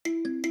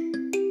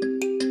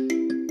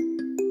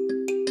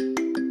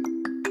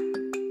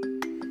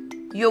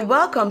You're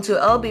welcome to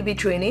LBB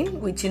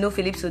Training with Tino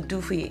Phillips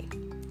Odufuye.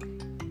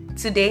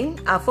 Today,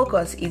 our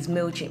focus is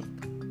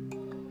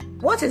MailChimp.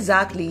 What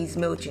exactly is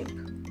MailChimp?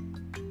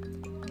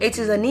 It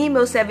is an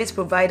email service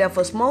provider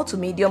for small to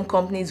medium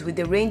companies with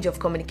a range of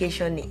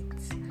communication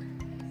needs.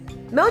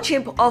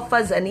 MailChimp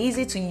offers an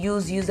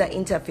easy-to-use user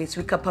interface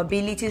with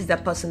capabilities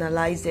that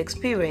personalize the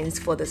experience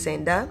for the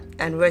sender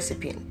and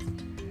recipient.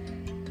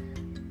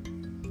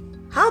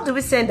 How do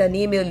we send an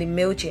email in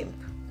MailChimp?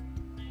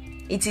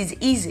 It is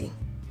easy.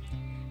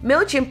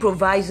 MailChimp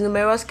provides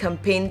numerous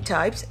campaign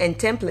types and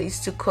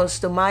templates to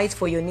customize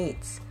for your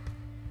needs.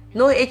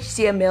 No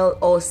HTML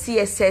or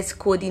CSS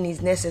coding is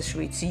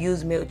necessary to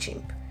use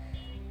MailChimp.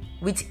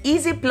 With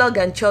easy plug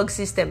and chug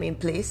system in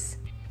place,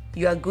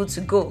 you are good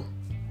to go.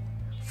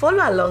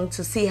 Follow along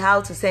to see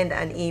how to send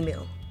an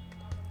email.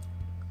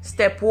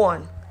 Step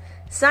 1.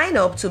 Sign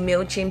up to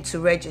MailChimp to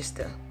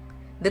register.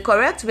 The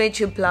correct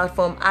MailChimp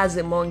platform has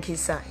a monkey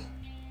sign.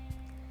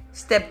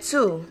 Step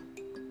 2.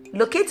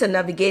 Locate and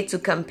navigate to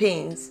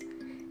Campaigns.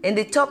 In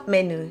the top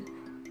menu,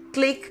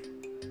 click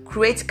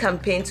Create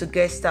Campaign to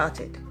get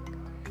started.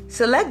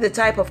 Select the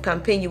type of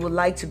campaign you would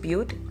like to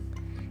build.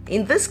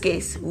 In this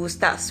case, we'll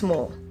start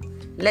small.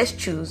 Let's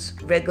choose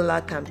Regular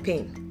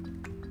Campaign.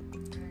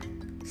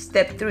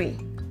 Step 3.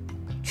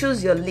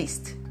 Choose your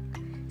list.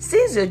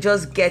 Since you're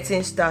just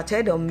getting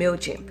started on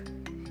MailChimp,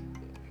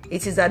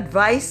 it is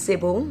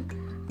advisable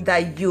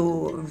that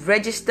you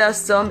register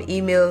some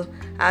email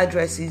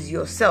addresses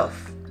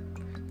yourself,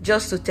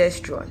 just to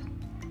test run.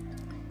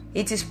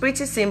 It is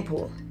pretty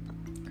simple.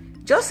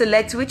 Just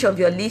select which of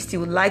your list you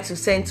would like to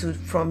send to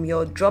from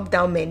your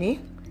drop-down menu.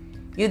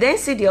 You then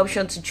see the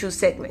option to choose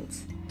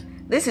segments.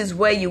 This is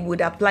where you would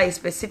apply a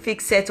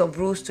specific set of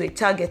rules to a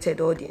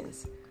targeted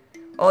audience,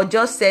 or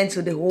just send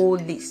to the whole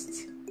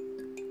list.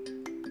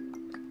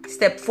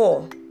 Step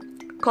 4.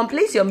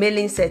 Complete your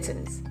mailing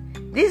settings.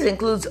 This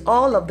includes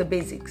all of the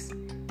basics: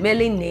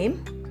 mailing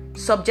name,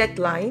 subject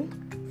line,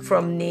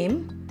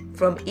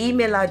 from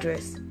email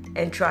address,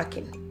 and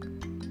tracking.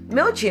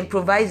 MailChimp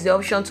provides the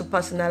option to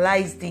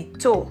personalize the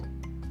TO,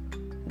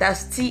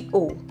 that's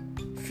TO,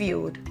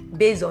 field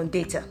based on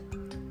data,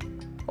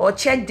 or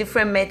check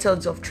different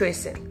methods of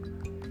tracing.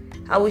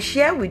 I will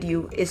share with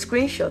you a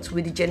screenshot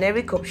with the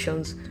generic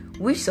options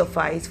which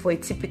suffice for a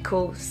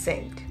typical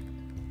send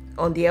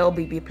on the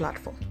LBB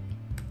platform.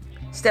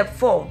 Step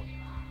 4.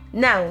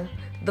 Now,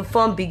 the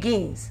fun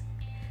begins.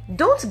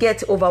 Don't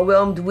get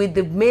overwhelmed with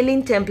the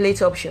mailing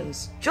template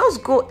options.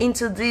 Just go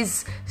into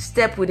this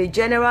step with a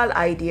general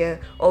idea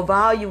of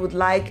how you would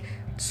like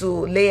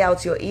to lay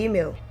out your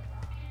email.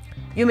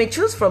 You may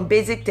choose from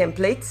basic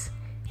templates,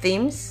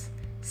 themes,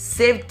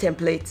 saved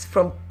templates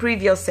from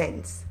previous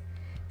sends,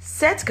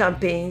 set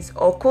campaigns,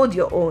 or code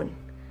your own.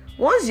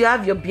 Once you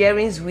have your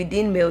bearings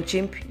within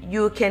MailChimp,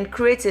 you can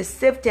create a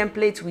saved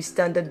template with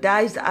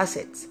standardized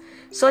assets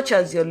such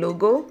as your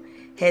logo,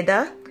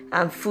 header,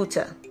 and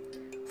footer.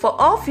 For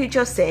all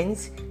future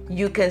sends,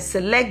 you can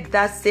select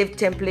that saved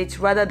template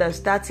rather than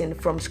starting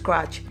from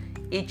scratch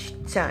each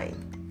time.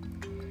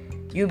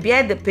 You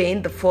bear the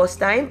pain the first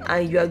time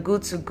and you are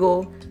good to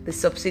go the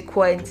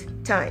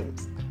subsequent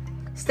times.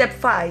 Step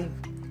 5.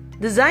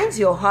 Design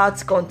your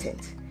heart's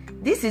content.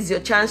 This is your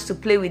chance to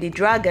play with the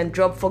drag and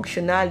drop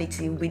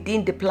functionality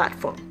within the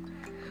platform.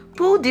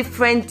 Pull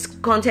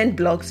different content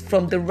blocks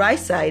from the right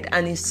side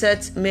and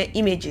insert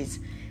images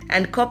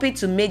and copy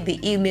to make the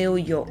email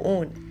your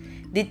own.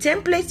 The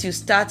template you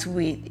start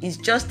with is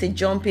just a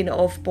jumping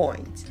off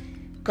point.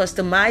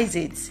 Customize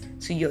it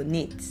to your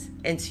needs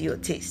and to your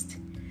taste.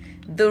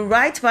 The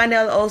right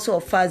panel also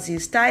offers you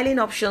styling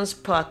options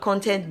per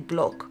content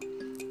block.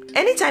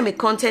 Anytime a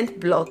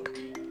content block,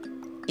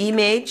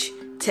 image,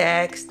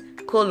 text,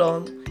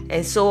 column,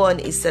 and so on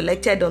is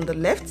selected on the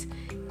left,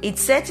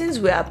 its settings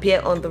will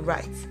appear on the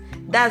right.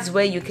 That's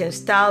where you can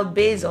style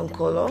based on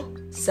color,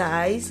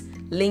 size,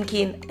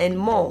 linking, and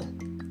more.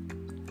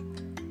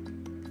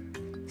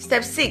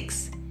 Step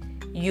 6.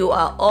 You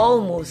are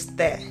almost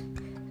there.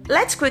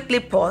 Let's quickly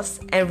pause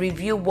and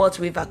review what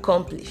we've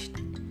accomplished.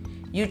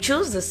 You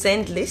chose the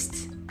send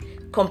list,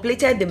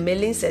 completed the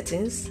mailing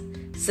settings,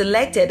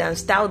 selected and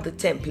styled the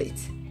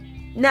template.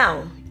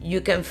 Now, you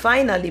can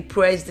finally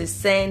press the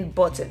send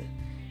button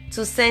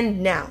to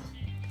send now,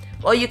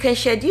 or you can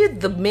schedule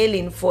the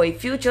mailing for a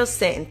future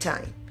send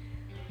time.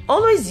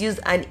 Always use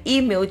an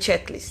email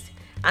checklist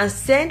and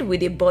send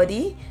with a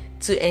body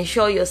to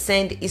ensure your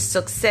send is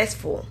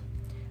successful.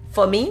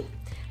 For me,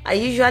 I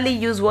usually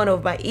use one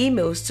of my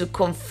emails to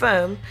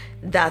confirm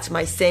that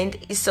my send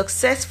is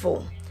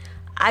successful.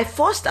 I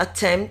first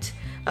attempt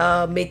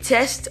a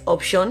test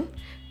option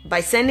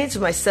by sending to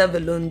myself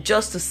alone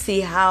just to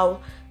see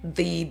how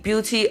the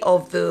beauty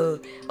of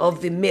the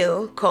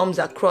mail comes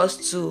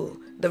across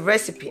to the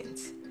recipient.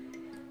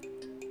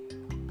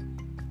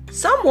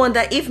 Some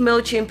wonder if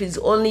MailChimp is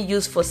only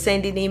used for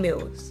sending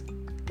emails.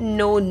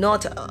 No,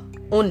 not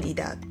only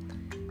that.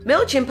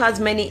 MailChimp has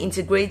many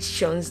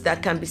integrations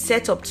that can be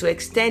set up to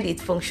extend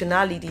its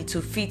functionality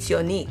to fit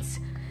your needs.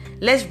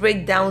 Let's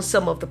break down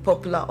some of the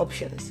popular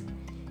options.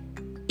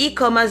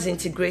 E-commerce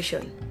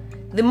integration.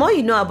 The more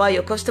you know about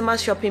your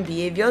customers' shopping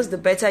behaviors, the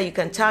better you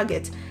can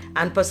target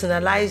and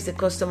personalize the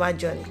customer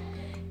journey.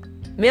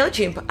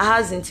 MailChimp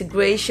has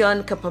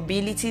integration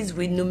capabilities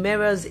with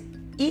numerous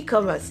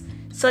e-commerce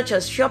such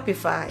as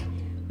Shopify,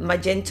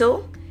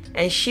 Magento,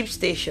 and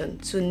ShipStation,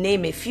 to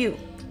name a few.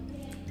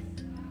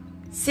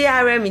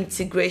 CRM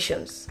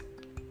integrations.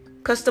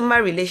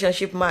 Customer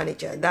Relationship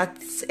Manager,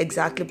 that's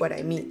exactly what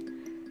I mean.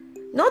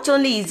 Not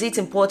only is it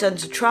important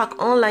to track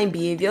online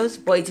behaviors,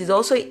 but it is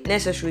also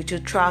necessary to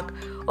track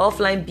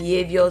offline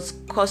behaviors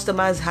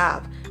customers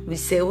have with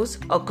sales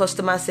or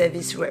customer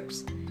service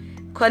reps.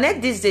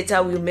 Connect this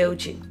data with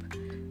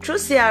MailChimp through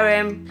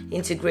CRM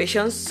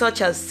integrations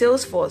such as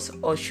Salesforce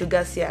or Sugar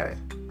CRM.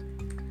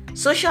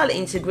 Social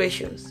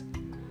integrations.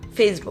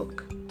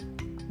 Facebook.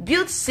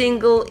 Build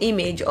single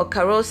image or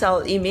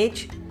carousel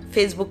image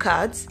Facebook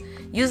ads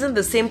using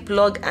the same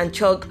plug and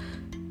chug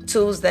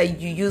tools that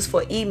you use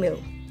for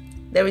email.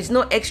 There is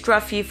no extra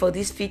fee for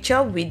this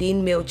feature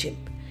within MailChimp.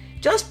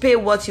 Just pay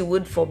what you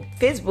would for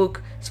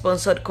Facebook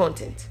sponsored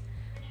content.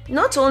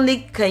 Not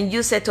only can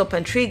you set up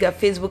and trigger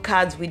Facebook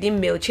ads within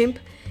MailChimp,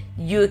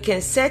 you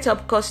can set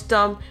up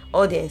custom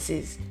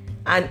audiences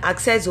and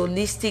access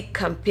holistic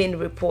campaign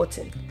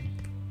reporting.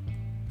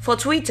 For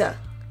Twitter,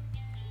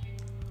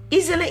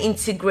 easily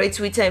integrate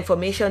Twitter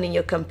information in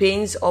your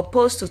campaigns or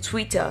post to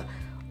Twitter,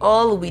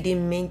 all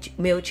within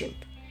MailChimp.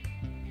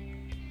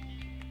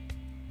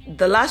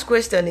 The last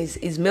question is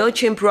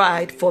MailChimp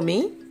right for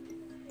me?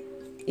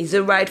 Is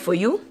it right for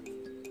you?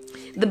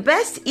 The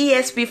best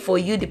ESP for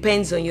you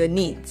depends on your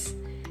needs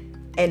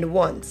and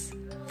wants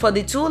for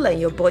the tool and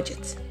your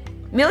budget.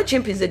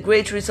 MailChimp is a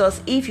great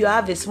resource if you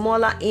have a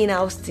smaller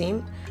in-house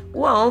team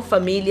who are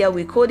unfamiliar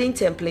with coding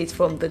templates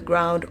from the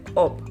ground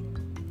up.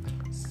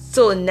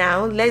 So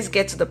now let's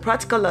get to the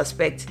practical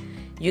aspect.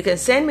 You can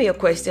send me your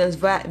questions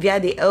via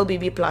the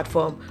LBB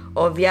platform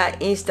or via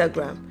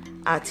Instagram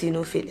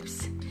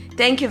 @TinoPhillips.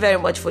 Thank you very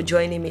much for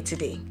joining me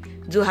today.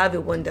 Do have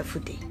a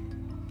wonderful day.